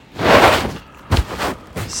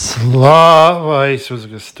Slava Jesus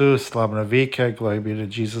Christus, Slava Navika, glory be to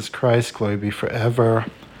Jesus Christ, glory be forever.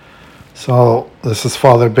 So this is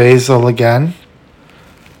Father Basil again,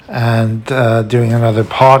 and doing another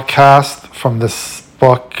podcast from this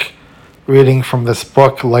book, reading from this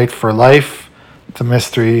book, Light for Life, The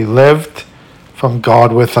Mystery Lived, from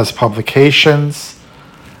God With Us Publications,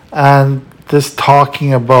 and this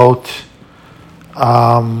talking about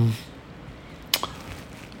our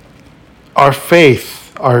faith,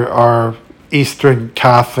 our Eastern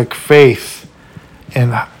Catholic faith,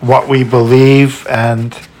 in what we believe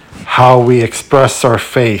and how we express our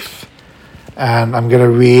faith. And I'm going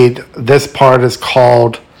to read, this part is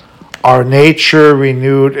called Our Nature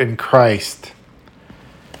Renewed in Christ.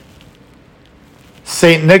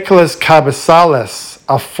 St. Nicholas Cabezales,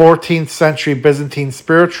 a 14th century Byzantine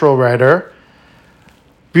spiritual writer,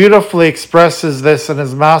 beautifully expresses this in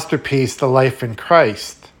his masterpiece, The Life in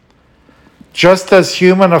Christ. Just as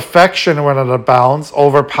human affection, when it abounds,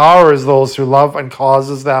 overpowers those who love and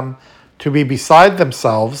causes them to be beside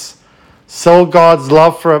themselves, so God's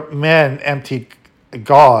love for men emptied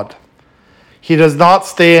God. He does not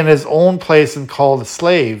stay in his own place and call the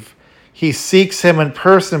slave. He seeks him in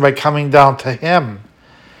person by coming down to him.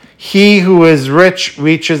 He who is rich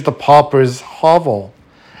reaches the pauper's hovel,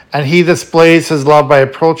 and he displays his love by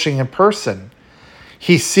approaching in person.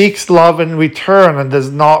 He seeks love in return and does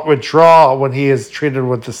not withdraw when he is treated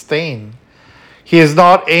with disdain. He is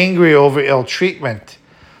not angry over ill treatment,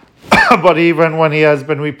 but even when he has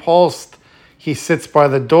been repulsed, he sits by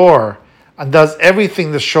the door and does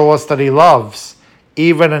everything to show us that he loves,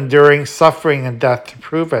 even enduring suffering and death to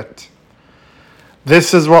prove it.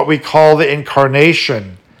 This is what we call the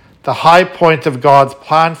Incarnation, the high point of God's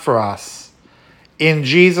plan for us. In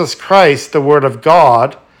Jesus Christ, the Word of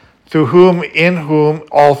God, in whom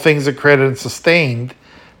all things are created and sustained,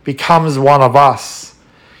 becomes one of us.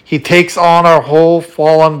 He takes on our whole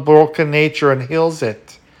fallen, broken nature and heals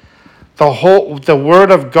it. The Word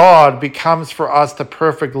of God becomes for us the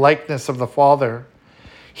perfect likeness of the Father.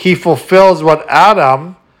 He fulfills what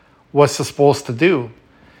Adam was supposed to do.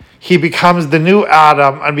 He becomes the new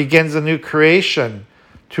Adam and begins a new creation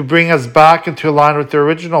to bring us back into line with the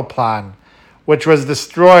original plan, which was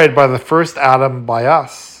destroyed by the first Adam, by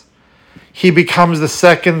us. He becomes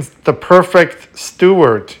the perfect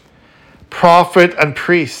steward, prophet, and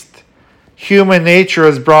priest. Human nature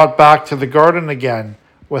is brought back to the garden again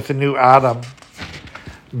with a new Adam.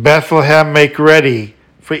 Bethlehem, make ready,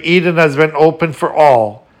 for Eden has been opened for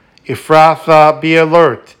all. Ephrathah, be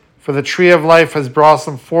alert, for the tree of life has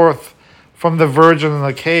blossomed forth from the virgin in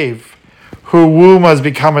the cave, her womb has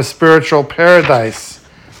become a spiritual paradise,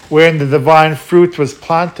 wherein the divine fruit was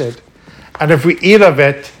planted. And if we eat of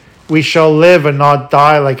it, we shall live and not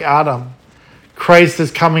die like Adam. Christ is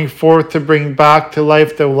coming forth to bring back to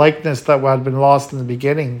life the likeness that had been lost in the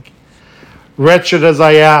beginning. Wretched as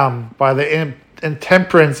I am, by the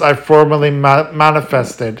intemperance I formerly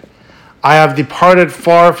manifested, I have departed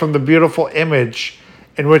far from the beautiful image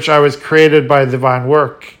in which I was created by divine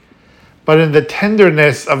work. But in the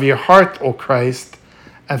tenderness of your heart, O Christ,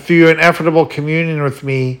 and through your ineffable communion with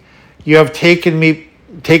me, you have taken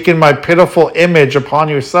my pitiful image upon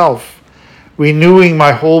yourself, renewing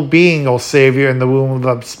my whole being, O Savior, in the womb of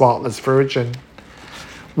the spotless Virgin.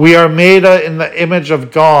 We are made in the image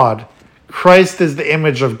of God. Christ is the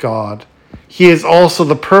image of God. He is also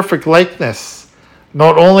the perfect likeness.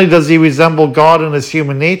 Not only does he resemble God in his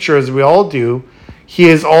human nature, as we all do, he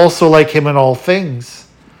is also like him in all things.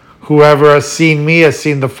 Whoever has seen me has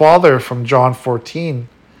seen the Father, from John 14.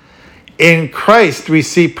 In Christ, we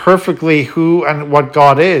see perfectly who and what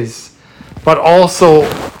God is, but also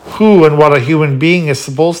who and what a human being is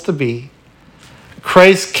supposed to be.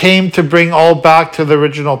 Christ came to bring all back to the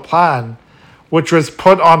original plan, which was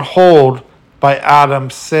put on hold by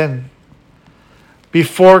Adam's sin.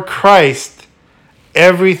 Before Christ,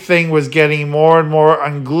 everything was getting more and more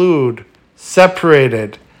unglued,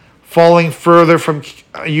 separated, falling further from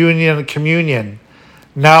union and communion.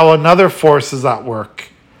 Now another force is at work.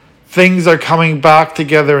 Things are coming back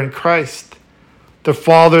together in Christ. The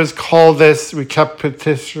fathers call this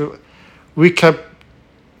recapitulation,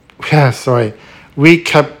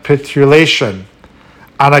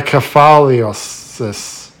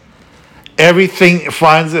 anakephaliosis. Everything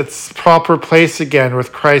finds its proper place again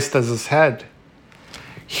with Christ as its head.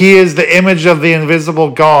 He is the image of the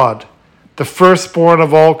invisible God, the firstborn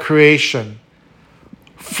of all creation.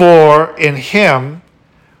 For in him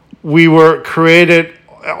we were created,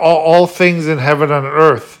 all things in heaven and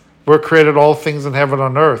earth. We're created all things in heaven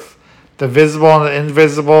and earth, the visible and the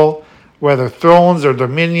invisible, whether thrones or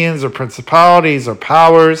dominions or principalities or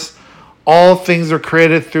powers. All things were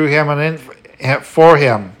created through him and for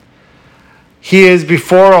him. He is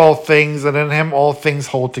before all things, and in him all things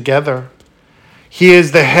hold together. He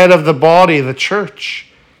is the head of the body, the church.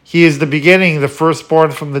 He is the beginning, the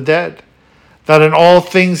firstborn from the dead, that in all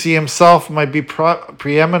things he himself might be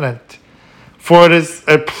preeminent. For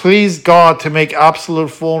it pleased God to make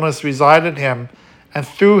absolute fullness reside in him, and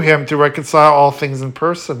through him to reconcile all things in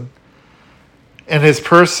his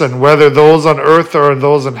person, whether those on earth or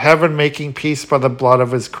those in heaven, making peace by the blood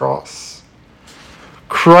of his cross.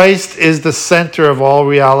 Christ is the center of all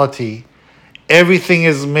reality. Everything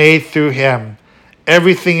is made through him.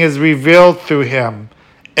 Everything is revealed through him.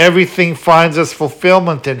 Everything finds its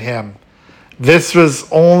fulfillment in him. This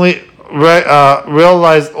was only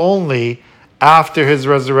realized only after his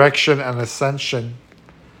resurrection and ascension.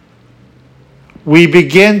 We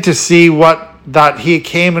begin to see that he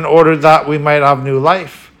came in order that we might have new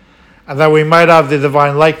life, and that we might have the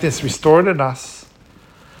divine likeness restored in us.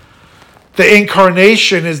 The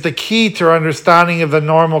incarnation is the key to our understanding of the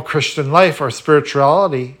normal Christian life, our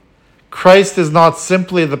spirituality. Christ is not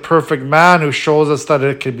simply the perfect man who shows us that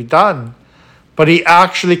it can be done, but he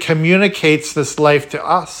actually communicates this life to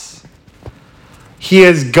us. He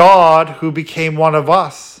is God who became one of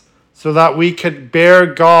us, so that we could bear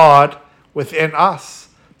God within us,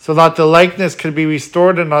 so that the likeness could be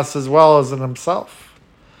restored in us as well as in himself.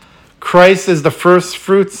 Christ is the first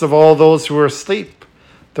fruits of all those who are asleep,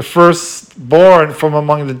 the firstborn from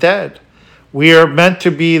among the dead. We are meant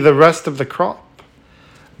to be the rest of the crop.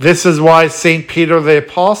 This is why St. Peter the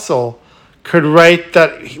Apostle could write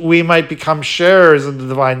that we might become sharers in the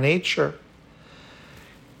divine nature.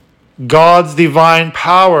 God's divine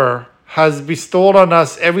power has bestowed on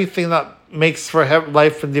us everything that makes for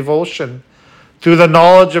life and devotion, through the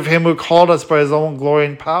knowledge of him who called us by his own glory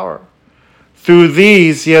and power. Through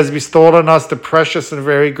these he has bestowed on us the precious and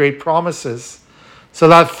very great promises, so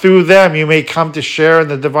that through them you may come to share in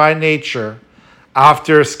the divine nature,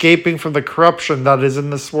 after escaping from the corruption that is in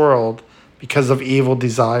this world because of evil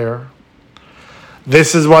desire.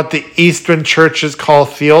 This is what the Eastern churches call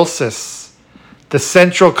theosis, the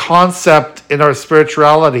central concept in our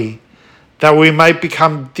spirituality, that we might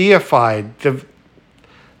become deified,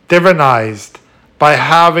 divinized, by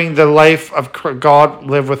having the life of God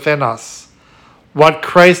live within us. What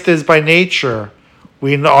Christ is by nature,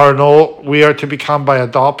 we are to become by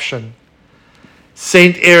adoption.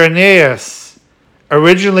 Saint Irenaeus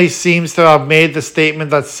originally seems to have made the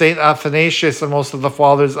statement that Saint Athanasius and most of the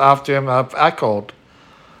fathers after him have echoed.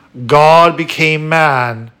 God became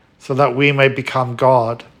man so that we might become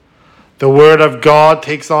God. The word of God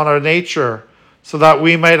takes on our nature so that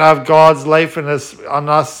we might have God's life in us, on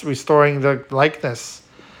us, restoring the likeness.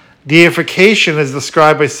 Deification is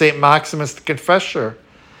described by St. Maximus the Confessor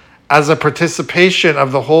as a participation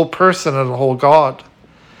of the whole person and the whole God.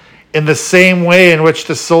 In the same way in which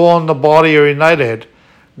the soul and the body are united,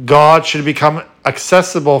 God should become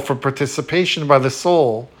accessible for participation by the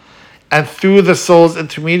soul, and through the soul's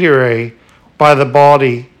intermediary by the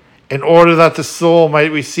body, in order that the soul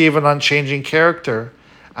might receive an unchanging character,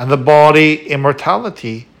 and the body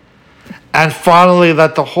immortality. And finally,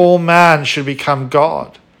 that the whole man should become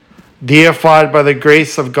God, deified by the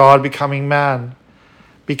grace of God becoming man,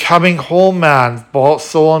 becoming whole man,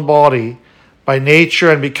 soul and body, by nature,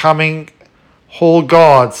 and becoming whole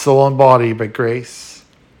God, soul and body, by grace.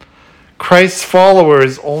 Christ's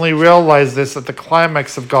followers only realize this at the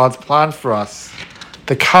climax of God's plan for us,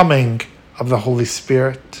 the coming of the Holy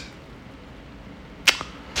Spirit.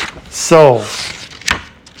 So,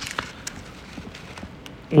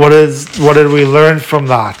 what did we learn from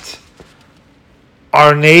that?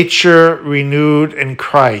 Our nature renewed in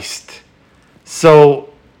Christ.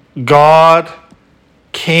 So, God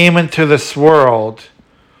came into this world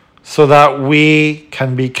so that we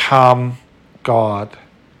can become God.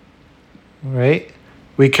 Right?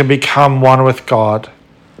 We can become one with God.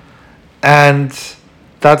 And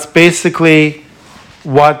that's basically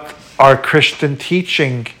what our Christian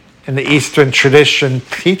teaching in the Eastern tradition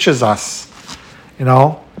teaches us.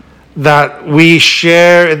 That we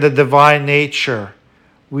share in the divine nature.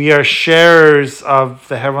 We are sharers of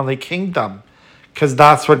the heavenly kingdom, because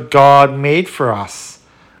that's what God made for us.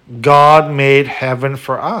 God made heaven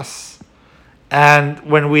for us. And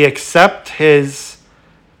when we accept his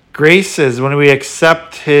graces, when we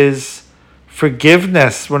accept his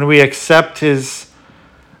forgiveness, when we accept his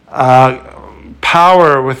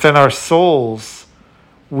power within our souls,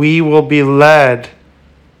 we will be led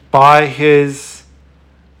by his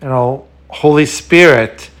Holy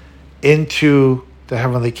Spirit into the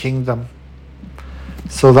heavenly kingdom.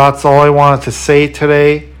 So that's all I wanted to say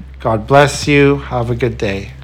today. God bless you. Have a good day.